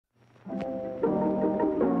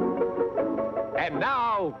And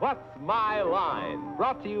now, What's My Line?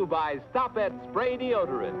 Brought to you by Stop at Spray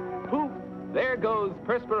Deodorant. Poof, there goes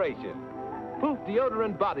perspiration. Poof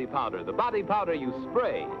Deodorant Body Powder, the body powder you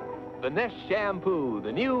spray. Finesse Shampoo,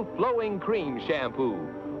 the new flowing cream shampoo.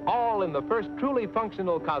 All in the first truly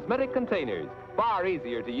functional cosmetic containers, far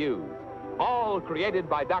easier to use. All created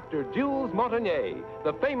by Dr. Jules Montagnier,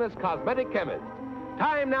 the famous cosmetic chemist.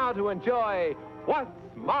 Time now to enjoy What's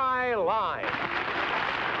My Line?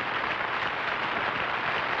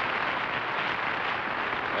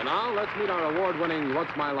 And now, let's meet our award-winning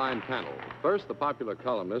What's My Line panel. First, the popular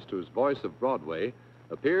columnist whose voice of Broadway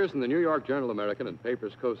appears in the New York Journal-American and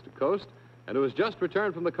papers coast to coast, and who has just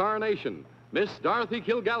returned from the coronation, Miss Dorothy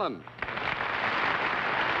Kilgallen.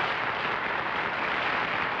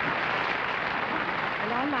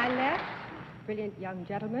 And on my left, brilliant young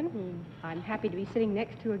gentleman whom I'm happy to be sitting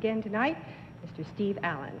next to again tonight, Mr. Steve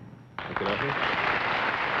Allen. Thank you, Dorothy.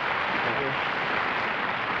 Thank you.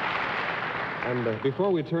 And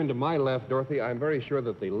before we turn to my left, Dorothy, I'm very sure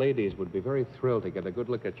that the ladies would be very thrilled to get a good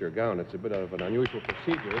look at your gown. It's a bit of an unusual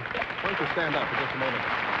procedure. Why don't you stand up for just a moment?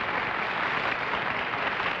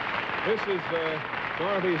 This is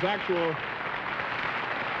Dorothy's actual...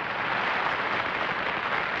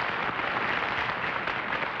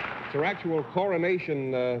 It's her actual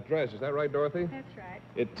coronation dress. Is that right, Dorothy? That's right.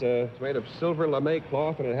 It's made of silver lame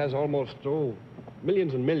cloth, and it has almost,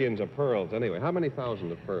 millions and millions of pearls. Anyway, how many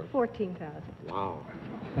thousand of pearls? 14,000. Wow.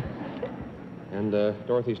 And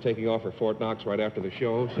Dorothy's taking off her Fort Knox right after the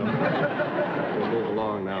show, so we'll move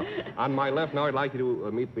along now. On my left now, I'd like you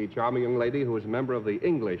to meet the charming young lady who is a member of the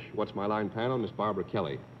English What's My Line panel, Miss Barbara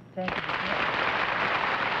Kelly. Thank you.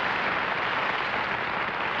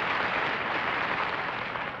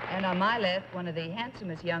 And on my left, one of the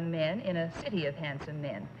handsomest young men in a city of handsome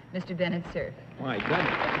men, Mr. Bennett, Cerf. My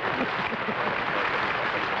goodness.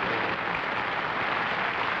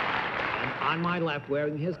 On my left,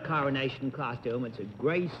 wearing his coronation costume, it's a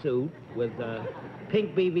gray suit with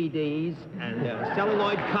pink BVDs and a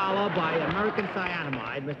celluloid collar by American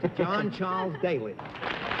Cyanamide, Mr. John Charles Daly.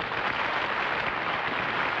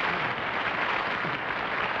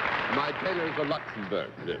 My tailors of Luxembourg.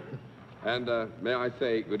 And may I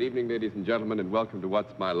say, good evening, ladies and gentlemen, and welcome to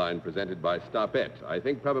What's My Line, presented by Stop At. I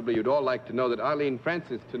think probably you'd all like to know that Arlene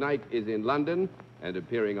Francis tonight is in London and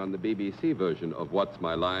appearing on the BBC version of What's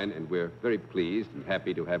My Line, and we're very pleased and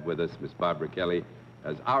happy to have with us Miss Barbara Kelly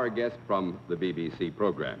as our guest from the BBC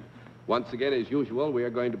program. Once again, as usual, we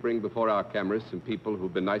are going to bring before our cameras some people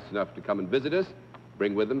who've been nice enough to come and visit us,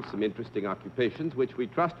 bring with them some interesting occupations, which we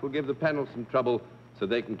trust will give the panel some trouble so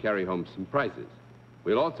they can carry home some prizes.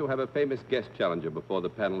 We'll also have a famous guest challenger before the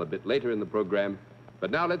panel a bit later in the program. But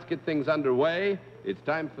now let's get things underway. It's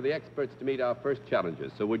time for the experts to meet our first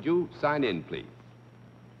challengers. So would you sign in, please?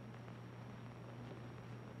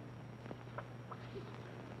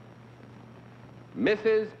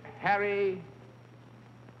 Mrs. Harry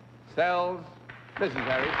Sells. Mrs.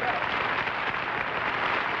 Harry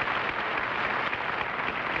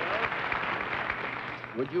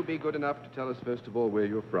Sells. Would you be good enough to tell us, first of all, where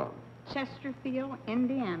you're from? Chesterfield,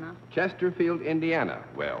 Indiana. Chesterfield, Indiana.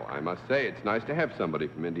 Well, I must say, it's nice to have somebody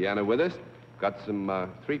from Indiana with us. Got some,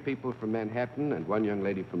 3 people from Manhattan and 1 young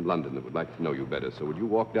lady from London that would like to know you better. So would you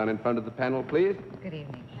walk down in front of the panel, please? Good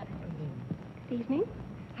evening. Good evening.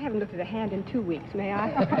 I haven't looked at a hand in 2 weeks, may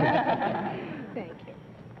I? Thank you.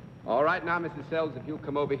 All right, now, Mrs. Sells, if you'll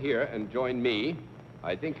come over here and join me,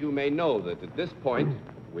 I think you may know that at this point,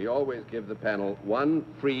 we always give the panel 1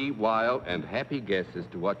 free, wild, and happy guess as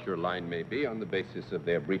to what your line may be on the basis of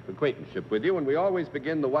their brief acquaintanceship with you, and we always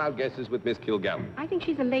begin the wild guesses with Miss Kilgallen. I think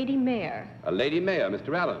she's a lady mayor. A lady mayor,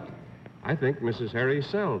 Mr. Allen. I think Mrs. Harry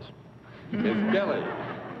Sells. Miss Kelly.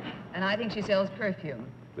 And I think she sells perfume.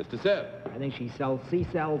 Mr. Cerf. I think she sells sea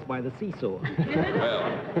cells by the seesaw. Well,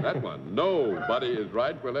 that one. Nobody is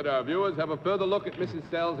right. We'll let our viewers have a further look at Mrs.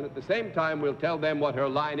 Sells, and at the same time, we'll tell them what her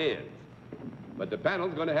line is. But the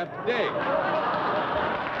panel's going to have to dig.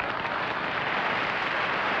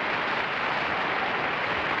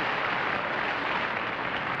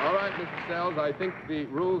 All right, Mr. Sells, I think the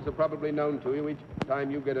rules are probably known to you. Each time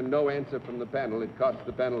you get a no answer from the panel, it costs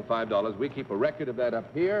the panel $5. We keep a record of that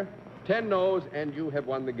up here. 10 no's, and you have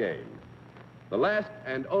won the game. The last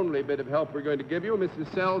and only bit of help we're going to give you,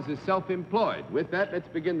 Mrs. Sells, is self-employed. With that, let's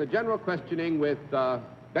begin the general questioning with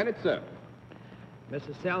Bennett, sir.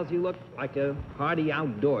 Mrs. Sells, you look like a hardy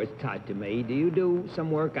outdoors type to me. Do you do some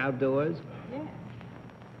work outdoors? Yes.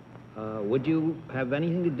 Would you have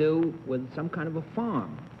anything to do with some kind of a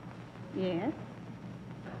farm? Yes.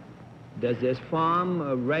 Does this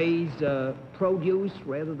farm raise produce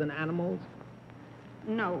rather than animals?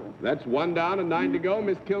 No. That's 1 down and 9 to go,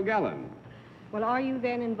 Miss Kilgallen. Well, are you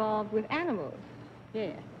then involved with animals?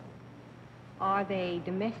 Yes. Are they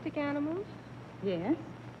domestic animals? Yes.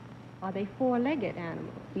 Are they four-legged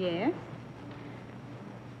animals? Yes.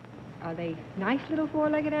 Are they nice little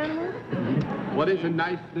four-legged animals? What is a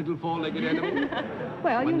nice little four-legged animal?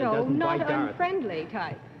 Well, One you that know, doesn't not bite Dorothy. unfriendly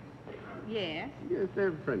type. Yes. Yes,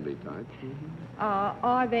 they're friendly types.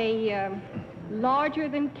 Are they larger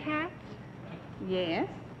than cats? Yes.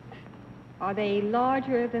 Are they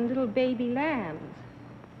larger than little baby lambs?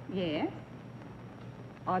 Yes.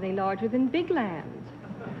 Are they larger than big lambs?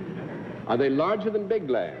 Are they larger than big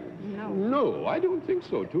lambs? No. No, I don't think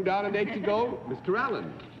so. 2 down and 8 to go, Mr.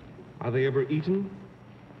 Allen. Are they ever eaten?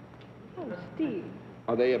 Oh, Steve.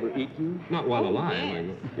 Are they ever eaten? Not while alive. yes.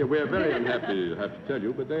 Yeah, we're very unhappy to have to tell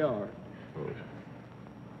you, but they are.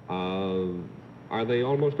 Are they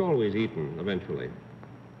almost always eaten eventually?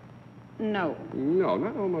 No. No,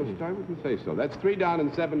 not almost. I wouldn't say so. That's 3 down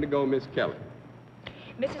and 7 to go, Miss Kelly.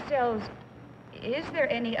 Mrs. Sells, is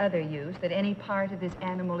there any other use that any part of this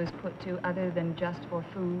animal is put to other than just for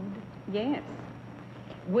food? Yes.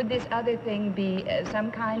 Would this other thing be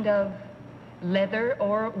some kind of leather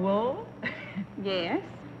or wool? Yes.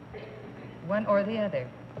 One or the other.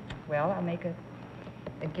 Well, I'll make a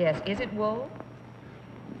guess. Is it wool?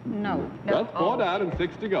 No. No. That's 4 down and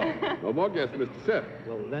 6 to go. No more guess, Mr. Cerf.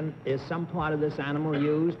 Well, then, is some part of this animal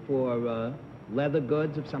used for leather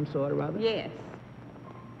goods of some sort or other? Yes.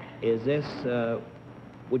 Is this,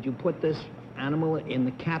 would you put this animal in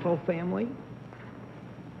the cattle family?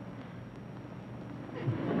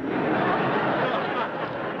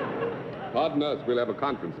 Pardon us, we'll have a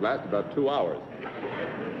conference last about 2 hours.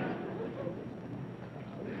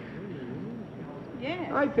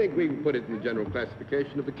 Yes. I think we can put it in the general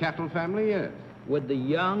classification of the cattle family, yes. Would the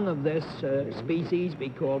young of this species be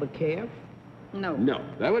called a calf? No. No,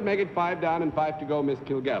 that would make it 5 down and 5 to go, Miss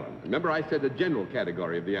Kilgallen. Remember, I said the general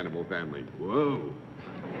category of the animal family. Whoa.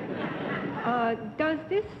 Does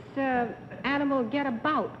this animal get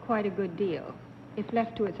about quite a good deal if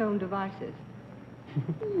left to its own devices?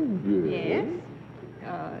 Yes.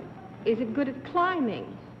 Is it good at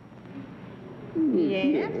climbing?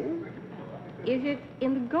 Yes. Is it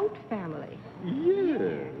in the goat family? Yes.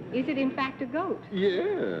 Is it in fact a goat?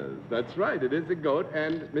 Yes, that's right. It is a goat,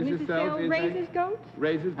 and Mrs. Mrs. Sells Sells is raises goats?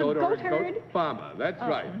 raises goat or goat a herd? goat farmer. That's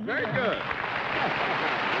right. Very good.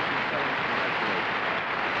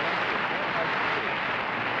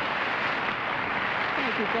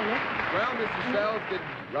 Thank you, Bennett. Well, Mrs. Sells did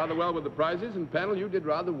rather well with the prizes, and panel, you did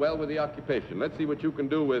rather well with the occupation. Let's see what you can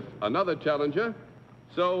do with another challenger.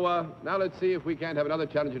 So now let's see if we can't have another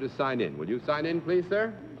challenger to sign in. Will you sign in, please,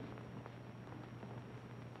 sir?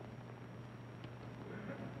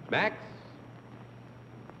 Max?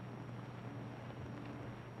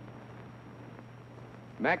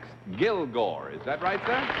 Max Gilgore, is that right,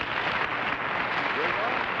 sir?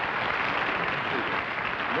 Gilgore?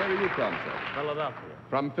 Where are you from, sir? Philadelphia.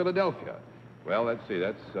 From Philadelphia. Well, let's see.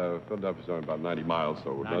 That's Philadelphia's only about 90 miles,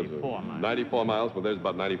 so it 94 does. miles. 94 miles. Well, there's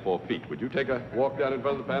about 94 feet. Would you take a walk down in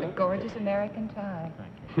front of the A panel? gorgeous American tie.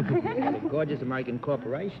 A gorgeous American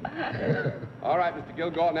corporation. All right, Mr.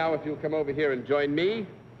 Gilgore. Now, if you'll come over here and join me.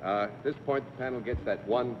 At this point, the panel gets that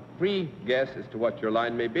one free guess as to what your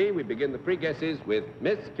line may be. We begin the free guesses with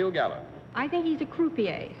Miss Kilgallen. I think he's a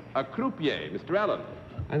croupier. A croupier. Mr. Allen.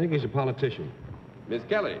 I think he's a politician. Miss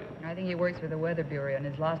Kelly. I think he works for the Weather Bureau and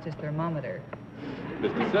has lost his thermometer.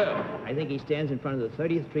 Mr. Cerf. I think he stands in front of the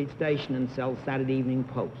 30th Street station and sells Saturday evening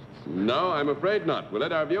posts. No, I'm afraid not. We'll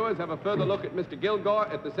let our viewers have a further look at Mr. Gilgore.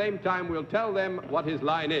 At the same time, we'll tell them what his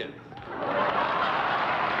line is.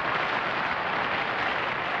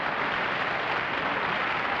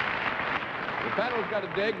 The panel's got a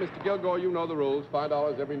dig. Mr. Gilgore, you know the rules.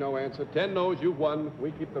 $5 every no answer. 10 no's, you've won.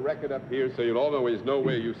 We keep the record up here so you'll always know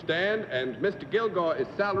where you stand. And Mr. Gilgore is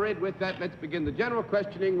salaried. With that, let's begin the general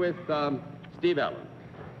questioning with Steve Allen.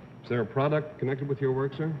 Is there a product connected with your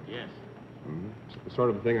work, sir? Yes. It's the sort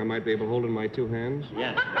of thing I might be able to hold in my 2 hands?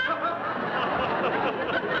 Yes.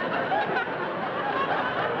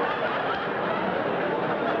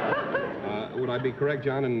 Would I be correct,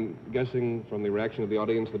 John, in guessing from the reaction of the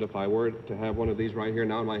audience that if I were to have one of these right here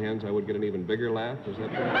now in my hands, I would get an even bigger laugh? Is that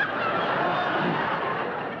true?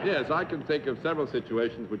 Yes, I can think of several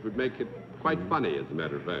situations which would make it quite funny, as a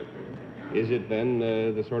matter of fact. Is it then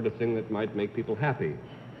the sort of thing that might make people happy?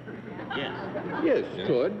 Yes. Yes,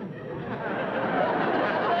 could.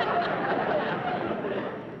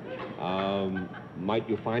 Might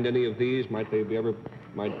you find any of these? Might they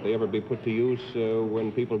ever be put to use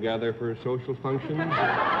when people gather for social functions?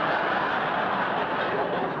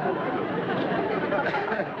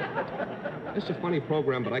 It's a funny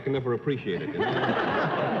program, but I can never appreciate it, you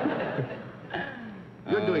know?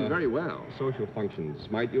 You're doing very well. Social functions.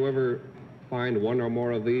 Might you ever find one or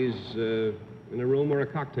more of these in a room where a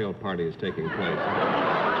cocktail party is taking place?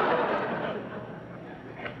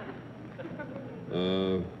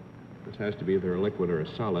 This has to be either a liquid or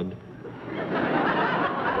a solid.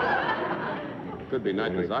 Could be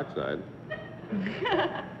nitrous oxide.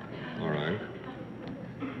 All right.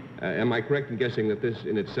 Am I correct in guessing that this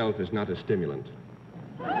in itself is not a stimulant?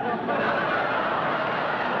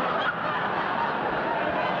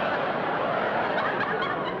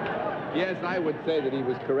 Yes, I would say that he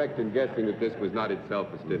was correct in guessing that this was not itself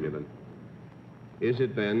a stimulant. Is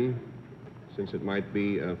it then, since it might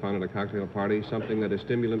be found at a cocktail party, something that a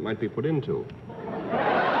stimulant might be put into? Wait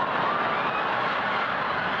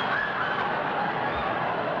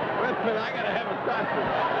a minute, I gotta have a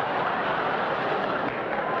cocktail.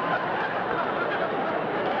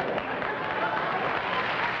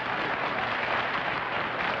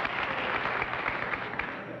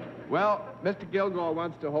 Well, Mr. Kilgallen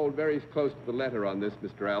wants to hold very close to the letter on this,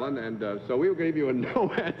 Mr. Allen, and so we will give you a no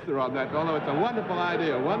answer on that, although it's a wonderful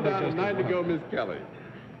idea. 1 down and 9 to go, Miss Kelly.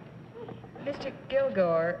 Mr.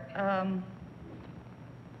 Kilgallen,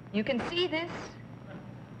 you can see this?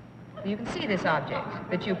 You can see this object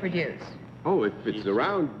that you produce? Oh, if it's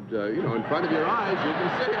around, you know, in front of your eyes, you can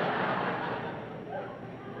see it.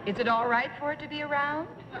 Is it all right for it to be around?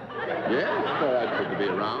 Yes, it's all right for it to be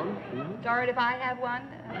around. It's all right if I have one?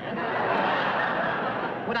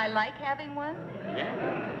 Would I like having one?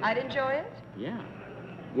 Yeah. I'd enjoy it? Yeah.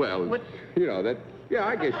 Well, What- you know, that, yeah,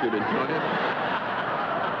 I guess you'd enjoy it.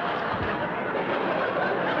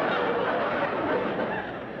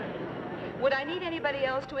 Would I need anybody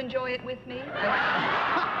else to enjoy it with me?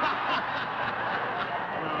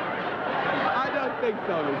 I don't think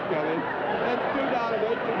so, Miss Kelly. That's 2 down and 8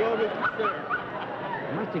 to go, Mr. Cerf.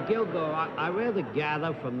 Mr. Kilgallen, I rather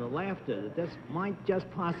gather from the laughter that this might just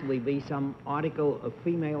possibly be some article of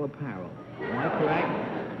female apparel. Am I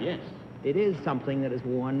correct? Yes. It is something that is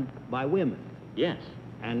worn by women. Yes.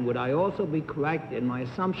 And would I also be correct in my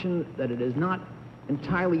assumption that it is not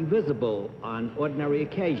entirely visible on ordinary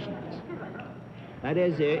occasions? That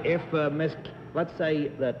is, if let's say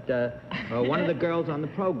that one of the girls on the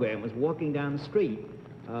program was walking down the street,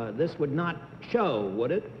 this would not show,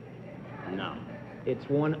 would it? No. It's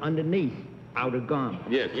worn underneath outer garment.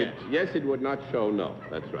 Yes, Yes. yes, it would not show, no.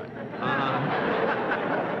 That's right.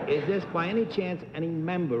 Is this by any chance any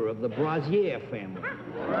member of the Brasier family?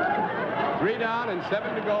 3 down and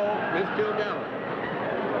 7 to go, Miss Kilgallen.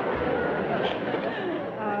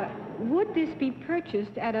 Would this be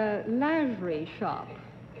purchased at a lingerie shop?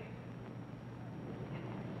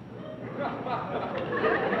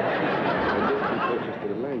 Purchased at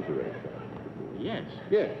a lingerie shop. Yes.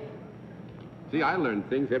 Yes. See, I learn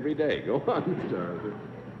things every day. Go on, Mr.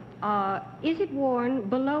 Arthur. Is it worn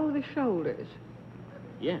below the shoulders?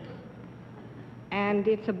 Yes. And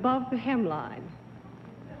it's above the hemline?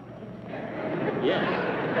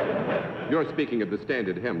 Yes. You're speaking of the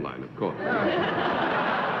standard hemline, of course.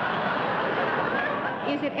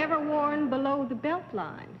 Is it ever worn below the belt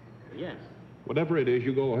line? Yes. Whatever it is,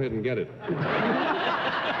 you go ahead and get it. What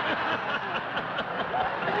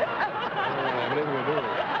are you going to do?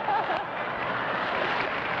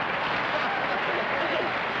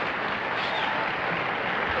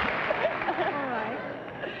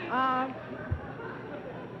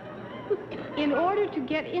 In order to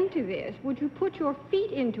get into this, would you put your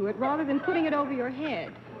feet into it rather than putting it over your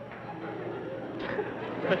head?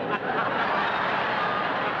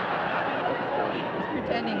 He's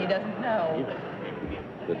pretending he doesn't know.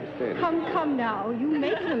 Come now. You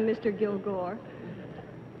make them, Mr. Kilgallen.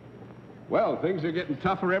 Well, things are getting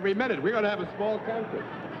tougher every minute. We're going to have a small contest.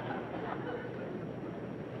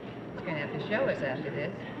 He's going to have to show us after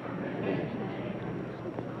this.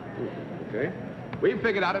 Okay. We've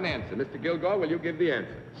figured out an answer. Mr. Kilgallen, will you give the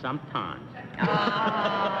answer? Sometimes.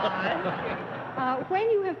 When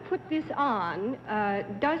you have put this on,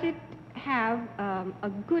 does it have a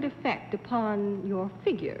good effect upon your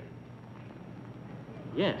figure?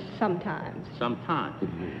 Yes. Sometimes. Sometimes.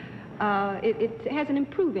 It has an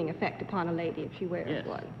improving effect upon a lady if she wears Yes.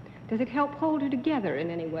 one. Does it help hold her together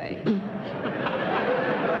in any way? You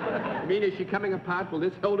mean, is she coming apart? Will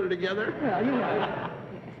this hold her together? Well, you know.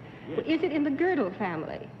 Yes. Is it in the girdle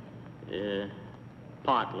family?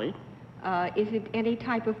 Partly. Is it any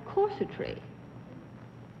type of corsetry?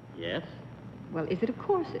 Yes. Well, is it a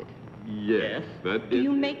corset? Yes. But Do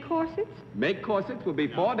you make corsets? Make corsets will be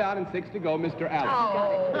 4 down and 6 to go, Mr. Allen.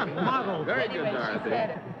 Oh. Very good, Anyway, she Dorothy. said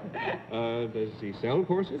it. Does he sell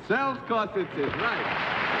corsets? Sells corsets is right.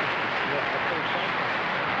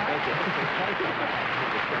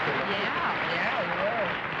 Yeah, you were.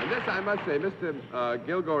 And this, I must say, Mr.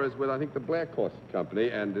 Kilgore is with, I think, the Blair Corset Company,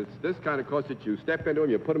 and it's this kind of corset. You step into them,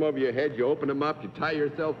 you put them over your head, you open them up, you tie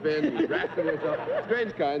yourself in, you wrap them yourself.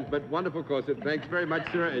 Strange kinds, but wonderful corset. Thanks very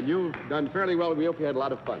much, sir, and you've done fairly well. We hope you had a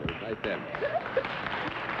lot of fun. It was right then.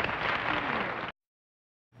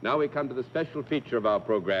 Now we come to the special feature of our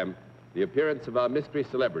program, the appearance of our mystery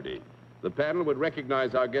celebrity. The panel would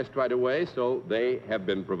recognize our guest right away, so they have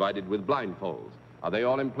been provided with blindfolds. Are they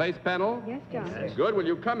all in place, panel? Yes, John. Yes. Good. Will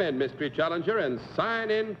you come in, mystery challenger, and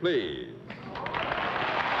sign in, please?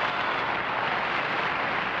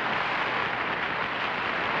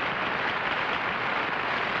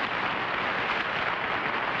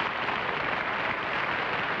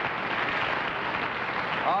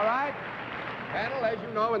 All right. Panel, as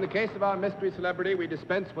you know, in the case of our mystery celebrity, we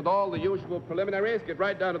dispense with all the usual preliminaries, get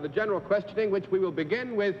right down to the general questioning, which we will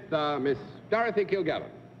begin with Miss Dorothy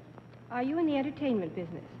Kilgallen. Are you in the entertainment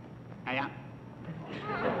business? I am.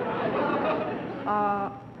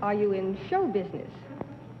 Are you in show business?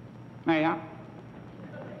 I am.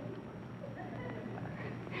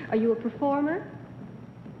 Are you a performer?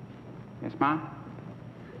 Yes, ma'am.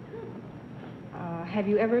 Have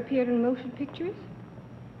you ever appeared in motion pictures?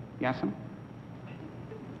 Yes, ma'am.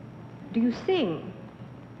 Do you sing?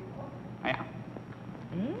 I am.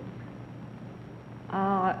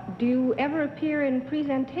 Do you ever appear in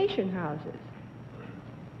presentation houses?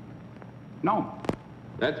 No.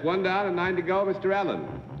 That's 1 down and 9 to go, Mr. Allen.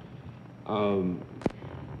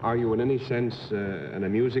 Are you in any sense an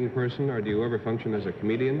amusing person, or do you ever function as a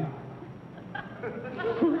comedian?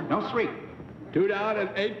 No, 3. 2 down and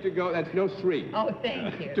 8 to go. That's no 3. Oh,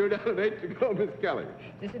 thank you. 2 down and 8 to go, Miss Kelly.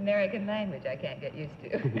 This American language I can't get used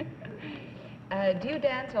to. Do you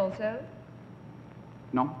dance also?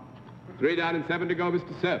 No. 3 down and 7 to go,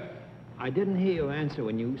 Mr. Cerf. I didn't hear your answer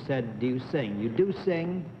when you said, do you sing? You do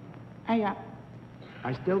sing? I am.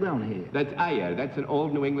 I still don't hear. That's Eier. That's an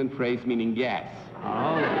old New England phrase meaning yes.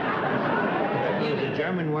 Oh. It's a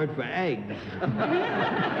German word for eggs.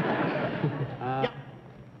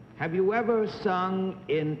 Have you ever sung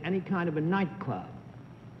in any kind of a nightclub?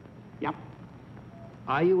 Yep.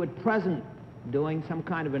 Are you at present doing some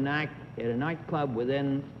kind of an act at a nightclub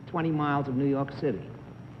within 20 miles of New York City?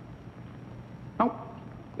 No.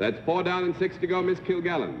 That's 4 down and 6 to go, Miss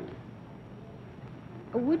Kilgallen.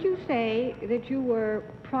 Would you say that you were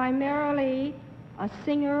primarily a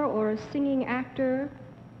singer or a singing actor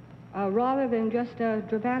rather than just a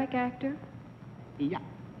dramatic actor? Yeah.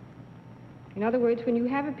 In other words, when you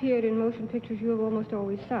have appeared in motion pictures, you have almost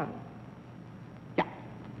always sung. Yeah.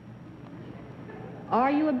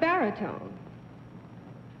 Are you a baritone?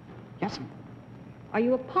 Yes, ma'am. Are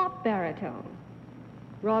you a pop baritone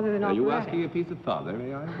rather than Are you operatic? asking a piece of father,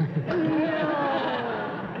 may I?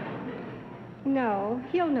 No,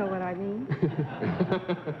 he'll know what I mean.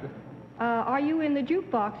 Are you in the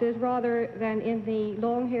jukeboxes rather than in the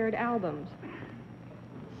long-haired albums?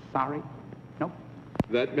 Sorry. No.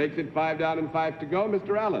 That makes it 5 down and 5 to go,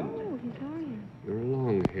 Mr. Allen. Oh, he's lying. You're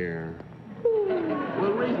long hair.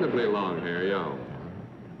 Well, reasonably long hair, yeah.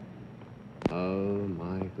 Oh,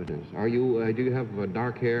 my goodness. Are you, do you have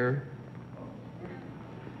dark hair?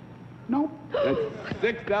 No. That's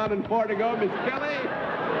 6 down and 4 to go, Miss Kelly.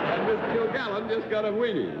 And Miss Kilgallen just got a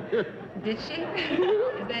weenie. Did she?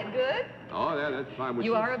 Is that good? Oh, yeah, that's fine.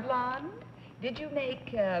 You are a blonde? Did you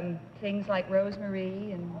make things like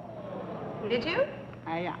Rosemary and... Did you?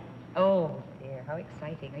 I am. Oh, dear, how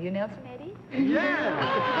exciting. Are you Nelson Eddy?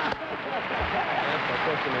 Yeah! That's a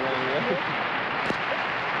question along there.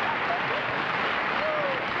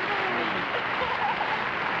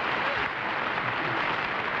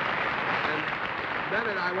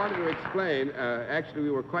 Bennett, I wanted to explain. Actually,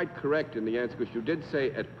 we were quite correct in the answer, because you did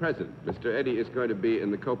say at present. Mr. Eddy is going to be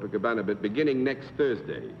in the Copacabana, but beginning next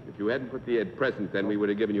Thursday. If you hadn't put the at present, then we would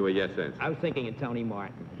have given you a yes answer. I was thinking of Tony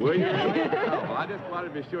Martin. Were you? Well, I just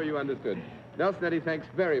wanted to be sure you understood. Nelson Eddy, thanks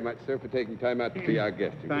very much, sir, for taking time out to be our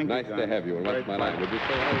guest. It was Thank you, nice John. to have you, and what's my line? Would you say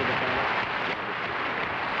hello to the panel?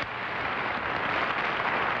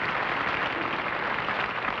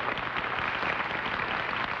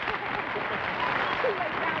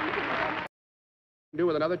 Do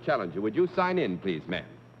with another challenger. Would you sign in, please, ma'am?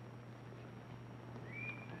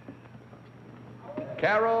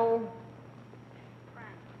 Carol.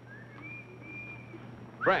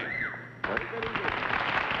 Frank. Very good indeed.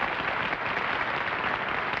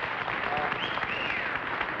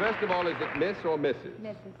 First of all, is it Miss or Mrs.?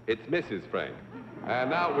 Mrs. It's Mrs. Frank. And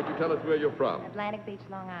now, would you tell us where you're from? Atlantic Beach,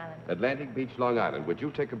 Long Island. Atlantic Beach, Long Island. Would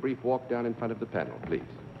you take a brief walk down in front of the panel, please?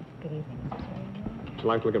 Good evening, Mr. Cerf. Would you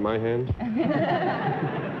like to look at my hands? Would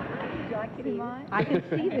you like to see mine? I can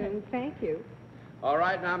see them, thank you. All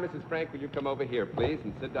right, now, Mrs. Frank, will you come over here, please,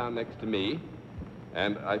 and sit down next to me?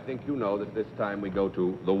 And I think you know that this time we go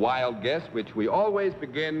to the wild guess, which we always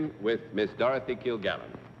begin with Miss Dorothy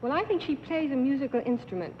Kilgallen. Well, I think she plays a musical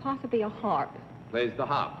instrument, possibly a harp. Plays the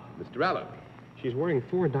harp. Mr. Allen. She's wearing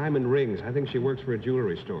 4 diamond rings. I think she works for a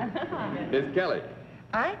jewelry store. Miss Kelly.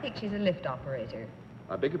 I think she's a lift operator.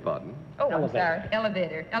 I beg your pardon? Oh, I'm sorry.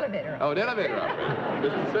 Elevator. Elevator. Oh, an elevator operator.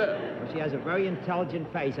 Mr. Cerf. Well, she has a very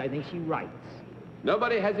intelligent face. I think she writes.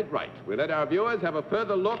 Nobody has it right. We'll let our viewers have a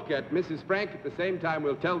further look at Mrs. Frank. At the same time,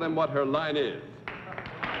 we'll tell them what her line is.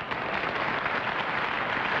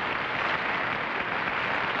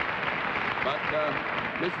 But,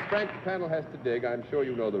 Mrs. Frank, the panel has to dig. I'm sure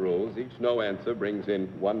you know the rules. Each no answer brings in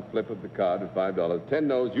 1 flip of the card at $5. 10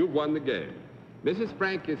 no's, you've won the game. Mrs.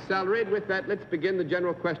 Frank is salaried. With that, let's begin the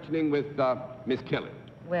general questioning with Miss Kelly.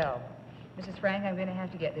 Well, Mrs. Frank, I'm going to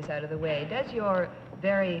have to get this out of the way. Does your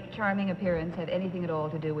very charming appearance have anything at all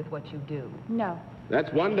to do with what you do? No.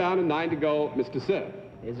 That's 1 down and 9 to go, Mr. Cerf.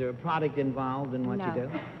 Is there a product involved in what No. you do?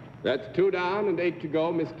 That's 2 down and 8 to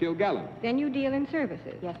go, Miss Kilgallen. Then you deal in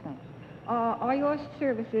services. Yes, ma'am. Are your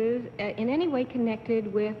services in any way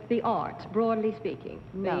connected with the arts, broadly speaking?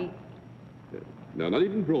 No. No, not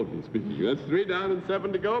even broadly speaking. That's 3 down and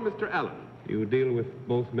 7 to go, Mr. Allen. You deal with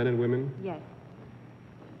both men and women? Yes.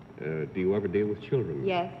 Do you ever deal with children?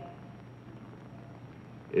 Yes.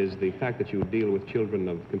 Is the fact that you deal with children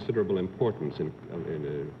of considerable importance in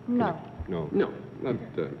No. No. No, not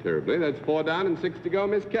terribly. That's 4 down and 6 to go,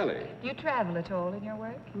 Miss Kelly. Do you travel at all in your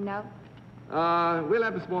work? No. We'll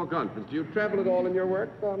have a small conference. Do you travel at all in your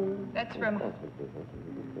work? That's from...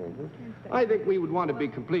 I think we would want to be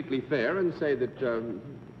completely fair and say that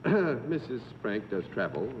Mrs. Frank does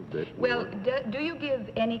travel a bit. Well, do you give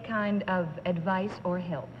any kind of advice or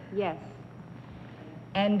help? Yes.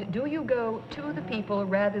 And do you go to the people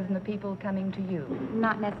rather than the people coming to you?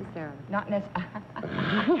 Not necessarily. Not necessarily.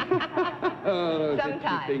 Oh,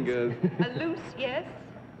 Sometimes. fingers. A loose yes,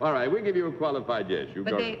 All right, we'll give you a qualified yes. You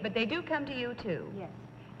but go. they do come to you too. Yes.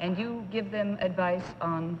 And you give them advice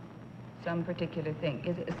on some particular thing.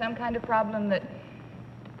 Is it some kind of problem that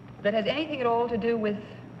has anything at all to do with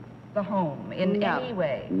the home in No. any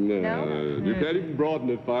way? No, you can't even broaden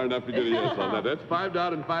it far enough to get a yes on that. That's 5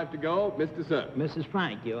 down and 5 to go, Mr. Cerf. Mrs.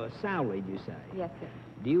 Frank, you're salaried, you say. Yes, sir.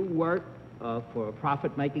 Do you work for a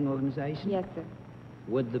profit-making organization? Yes, sir.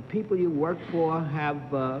 Would the people you work for have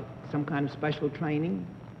some kind of special training?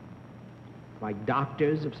 Like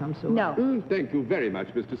doctors of some sort? No. Thank you very much,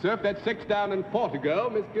 Mr. Cerf. That's 6 down and 4 to go,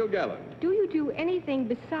 Miss Kilgallen. Do you do anything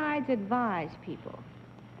besides advise people?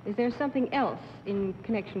 Is there something else in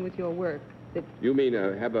connection with your work that... You mean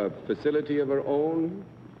have a facility of her own?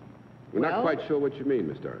 We're not Well- quite sure what you mean,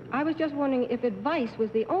 Miss Dorothy. I was just wondering if advice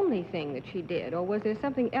was the only thing that she did, or was there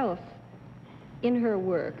something else in her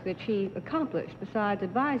work that she accomplished besides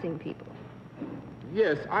advising people?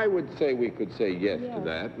 Yes, I would say we could say yes to Yes.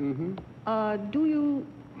 that. Mm-hmm. Do you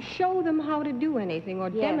show them how to do anything or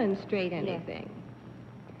Yes. demonstrate Yes. anything?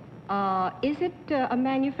 Is it a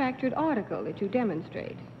manufactured article that you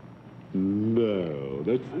demonstrate? No,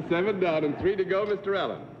 that's 7 down and 3 to go, Mr.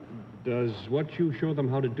 Allen. Does what you show them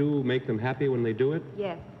how to do make them happy when they do it?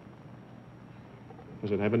 Yes.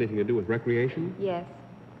 Does it have anything to do with recreation? Yes.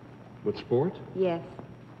 With sport? Yes.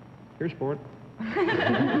 Here's sport.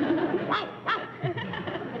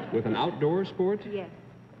 With an outdoor sport? Yes.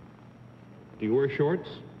 Do you wear shorts?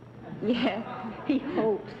 Yes. He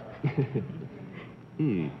hopes.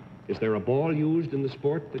 Is there a ball used in the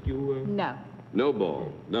sport that you... No. No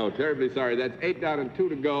ball. No, terribly sorry. That's 8 down and 2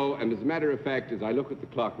 to go. And as a matter of fact, as I look at the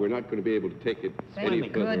clock, we're not going to be able to take it any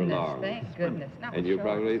Thank further goodness, along. thank goodness. Not And with you're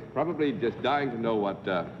shorts. probably just dying to know what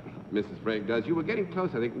Mrs. Frank does. You were getting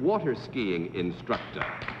close, I think, water skiing instructor.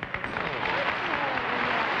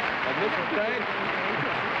 And Mrs. Frank,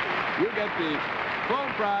 you get the full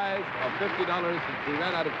prize of $50 since we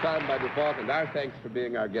ran out of time by default, and our thanks for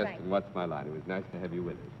being our guest in What's My Line. It was nice to have you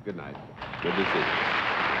with us. Good night. Good to see you.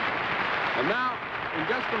 And now, in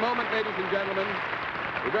just a moment, ladies and gentlemen,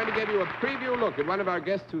 we're going to give you a preview look at one of our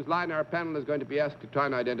guests whose line our panel is going to be asked to try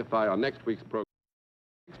and identify on next week's program.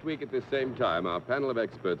 Next week at this same time, our panel of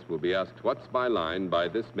experts will be asked, "What's my line?" by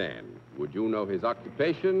this man. Would you know his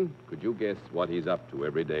occupation? Could you guess what he's up to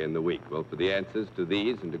every day in the week? Well, for the answers to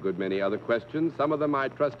these and a good many other questions, some of them I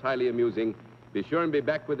trust highly amusing, be sure and be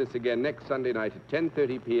back with us again next Sunday night at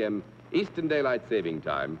 10:30 p.m. Eastern Daylight Saving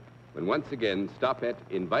Time when once again Stopette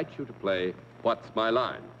invites you to play What's My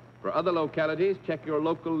Line? For other localities, check your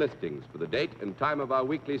local listings for the date and time of our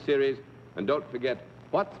weekly series. And don't forget,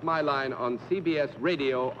 What's My Line on CBS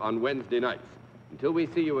Radio on Wednesday nights. Until we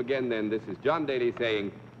see you again then, this is John Daly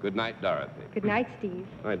saying good night, Dorothy. Good night, Steve.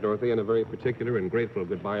 All right, Dorothy, and a very particular and grateful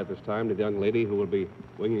goodbye at this time to the young lady who will be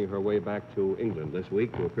winging her way back to England this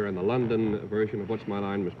week to appear in the London version of What's My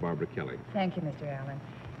Line, Miss Barbara Kelly. Thank you, Mr. Allen.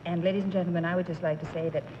 And ladies and gentlemen, I would just like to say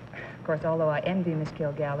that, of course, although I envy Miss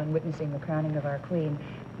Kilgallen witnessing the crowning of our queen,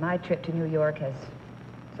 my trip to New York has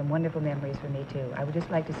some wonderful memories for me, too. I would just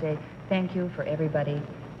like to say thank you for everybody,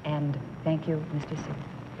 and thank you, Mr. Cerf.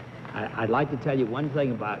 I'd like to tell you one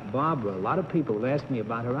thing about Barbara. A lot of people have asked me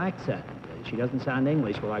about her accent. She doesn't sound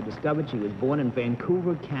English. Well, I discovered she was born in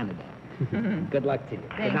Vancouver, Canada. Good luck to you.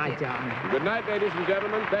 Good night, John. Good night, ladies and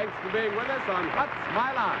gentlemen. Thanks for being with us on What's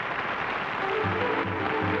My Line?